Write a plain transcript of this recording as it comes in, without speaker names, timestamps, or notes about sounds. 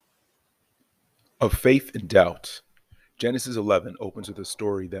Of faith and doubt. Genesis 11 opens with a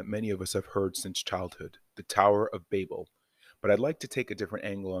story that many of us have heard since childhood, the Tower of Babel. But I'd like to take a different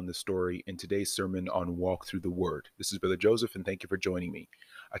angle on the story in today's sermon on Walk Through the Word. This is Brother Joseph, and thank you for joining me.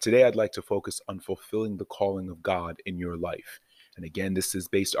 Today, I'd like to focus on fulfilling the calling of God in your life. And again, this is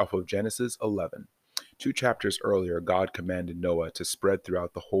based off of Genesis 11. 2 chapters earlier, God commanded Noah to spread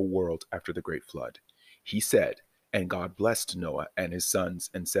throughout the whole world after the great flood. He said, and God blessed Noah and his sons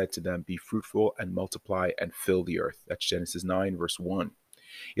and said to them, be fruitful and multiply and fill the earth. That's Genesis 9, verse 1.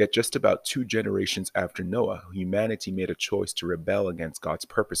 Yet just about 2 generations after Noah, humanity made a choice to rebel against God's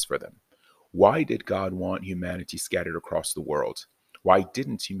purpose for them. Why did God want humanity scattered across the world? Why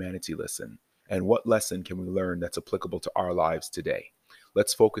didn't humanity listen? And what lesson can we learn that's applicable to our lives today?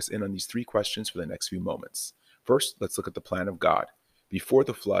 Let's focus in on these 3 questions for the next few moments. First, let's look at the plan of God. Before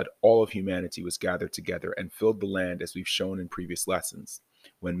the flood, all of humanity was gathered together and filled the land as we've shown in previous lessons.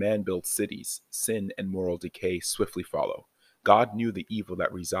 When man builds cities, sin and moral decay swiftly follow. God knew the evil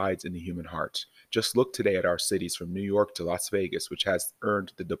that resides in the human heart. Just look today at our cities from New York to Las Vegas, which has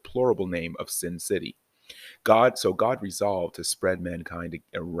earned the deplorable name of Sin City. God resolved to spread mankind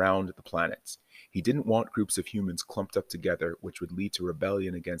around the planet. He didn't want groups of humans clumped up together, which would lead to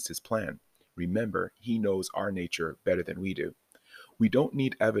rebellion against his plan. Remember, he knows our nature better than we do. We don't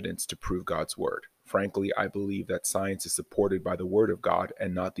need evidence to prove God's word. Frankly, I believe that science is supported by the word of God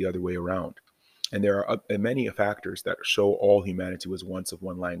and not the other way around. And there are many factors that show all humanity was once of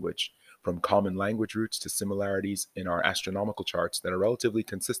one language, from common language roots to similarities in our astronomical charts that are relatively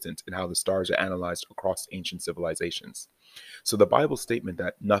consistent in how the stars are analyzed across ancient civilizations. So the Bible statement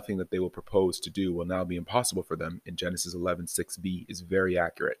that nothing that they will propose to do will now be impossible for them in Genesis 11:6b is very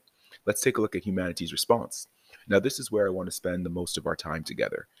accurate. Let's take a look at humanity's response. Now, this is where I want to spend the most of our time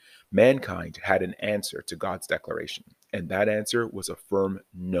together. Mankind had an answer to God's declaration, and that answer was a firm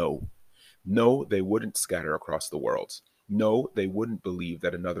no. No, they wouldn't scatter across the world. No, they wouldn't believe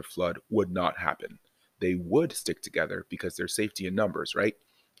that another flood would not happen. They would stick together because there's safety in numbers, right?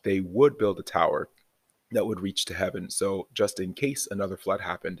 They would build a tower that would reach to heaven, so just in case another flood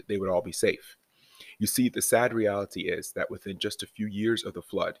happened, they would all be safe. You see, the sad reality is that within just a few years of the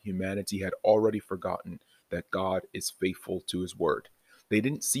flood, humanity had already forgotten that God is faithful to his word. They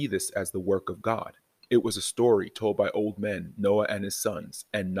didn't see this as the work of God. It was a story told by old men, Noah and his sons,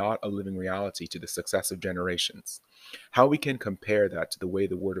 and not a living reality to the successive generations. How we can compare that to the way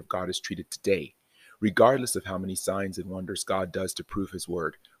the word of God is treated today, regardless of how many signs and wonders God does to prove his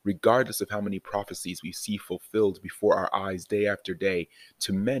word, regardless of how many prophecies we see fulfilled before our eyes day after day,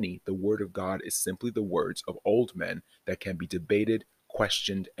 to many, the word of God is simply the words of old men that can be debated,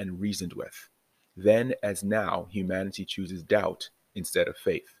 questioned, and reasoned with. Then, as now, humanity chooses doubt instead of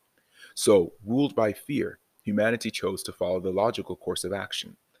faith. So, ruled by fear, humanity chose to follow the logical course of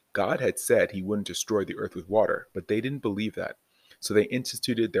action. God had said he wouldn't destroy the earth with water, but they didn't believe that. So they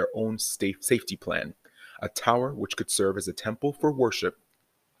instituted their own safety plan, a tower which could serve as a temple for worship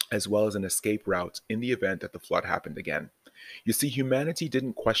as well as an escape route in the event that the flood happened again. You see, humanity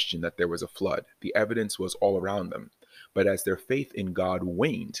didn't question that there was a flood. The evidence was all around them. But as their faith in God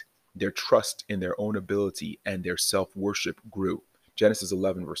waned, their trust in their own ability and their self-worship grew. Genesis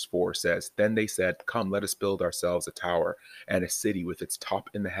 11 verse 4 says, then they said, come, let us build ourselves a tower and a city with its top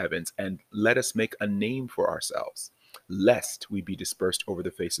in the heavens, and let us make a name for ourselves, lest we be dispersed over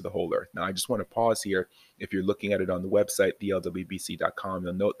the face of the whole earth. Now, I just want to pause here. If you're looking at it on the website, thelwbc.com,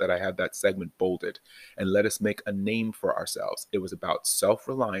 you'll note that I have that segment bolded. And let us make a name for ourselves. It was about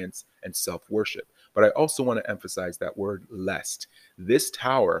self-reliance and self-worship. But I also want to emphasize that word lest. This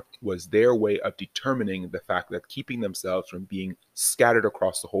tower was their way of determining the fact that keeping themselves from being scattered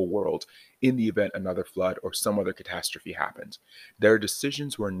across the whole world in the event another flood or some other catastrophe happened. Their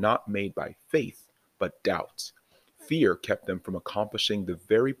decisions were not made by faith, but doubt. Fear kept them from accomplishing the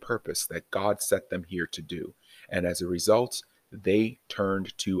very purpose that God set them here to do. And as a result, they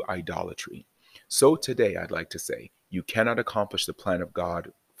turned to idolatry. So today, I'd like to say, you cannot accomplish the plan of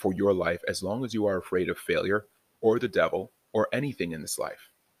God for your life as long as you are afraid of failure or the devil or anything in this life.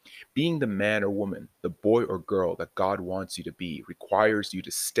 Being the man or woman, the boy or girl that God wants you to be requires you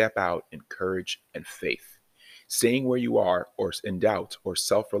to step out in courage and faith. Staying where you are or in doubt or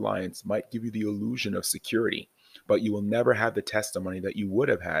self-reliance might give you the illusion of security, but you will never have the testimony that you would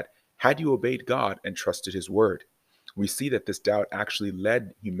have had you obeyed God and trusted his word. We see that this doubt actually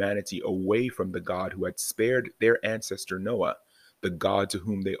led humanity away from the God who had spared their ancestor Noah, the God to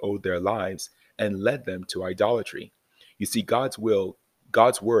whom they owed their lives, and led them to idolatry. You see, God's word,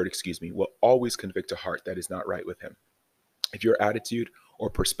 will always convict a heart that is not right with him. If your attitude or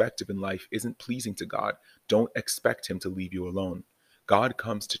perspective in life isn't pleasing to God, don't expect him to leave you alone. God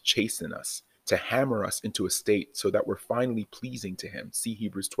comes to chasten us, to hammer us into a state so that we're finally pleasing to him. See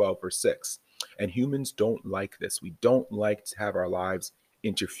Hebrews 12, verse 6. And humans don't like this. We don't like to have our lives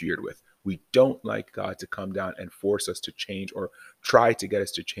interfered with. We don't like God to come down and force us to change or try to get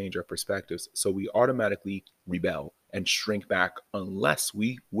us to change our perspectives. So we automatically rebel and shrink back unless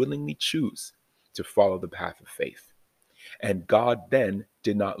we willingly choose to follow the path of faith. And God then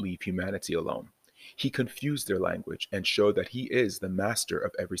did not leave humanity alone. He confused their language and showed that he is the master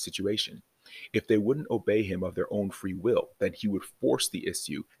of every situation. If they wouldn't obey him of their own free will, then he would force the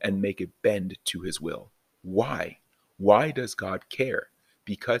issue and make it bend to his will. Why? Why does God care?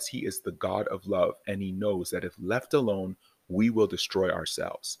 Because he is the God of love, and he knows that if left alone, we will destroy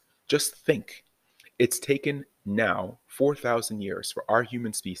ourselves. Just think. It's taken now 4,000 years for our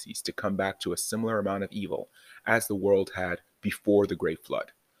human species to come back to a similar amount of evil as the world had before the Great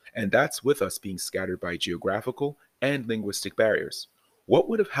Flood. And that's with us being scattered by geographical and linguistic barriers. What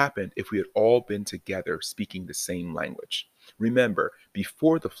would have happened if we had all been together speaking the same language? Remember,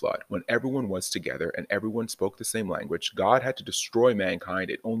 before the flood, when everyone was together and everyone spoke the same language, God had to destroy mankind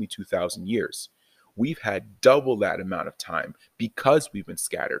in only 2,000 years. We've had double that amount of time because we've been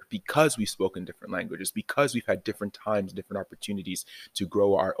scattered, because we've spoken different languages, because we've had different times, different opportunities to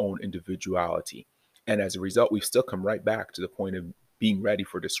grow our own individuality. And as a result, we've still come right back to the point of being ready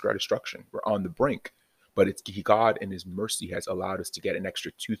for destruction. We're on the brink, but it's God and his mercy has allowed us to get an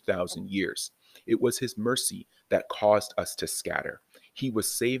extra 2,000 years. It was his mercy that caused us to scatter. He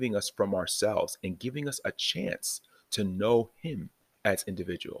was saving us from ourselves and giving us a chance to know him as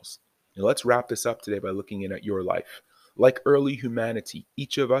individuals. Now let's wrap this up today by looking in at your life. Like early humanity,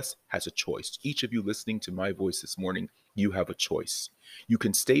 each of us has a choice. Each of you listening to my voice this morning, you have a choice. You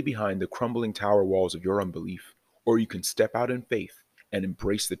can stay behind the crumbling tower walls of your unbelief, or you can step out in faith and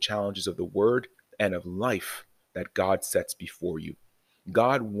embrace the challenges of the word and of life that God sets before you.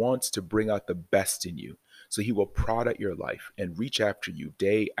 God wants to bring out the best in you, so he will prod at your life and reach after you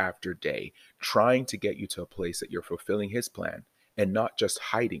day after day, trying to get you to a place that you're fulfilling his plan and not just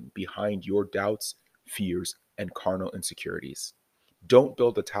hiding behind your doubts, fears, and carnal insecurities. Don't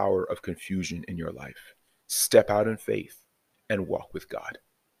build a tower of confusion in your life. Step out in faith and walk with God.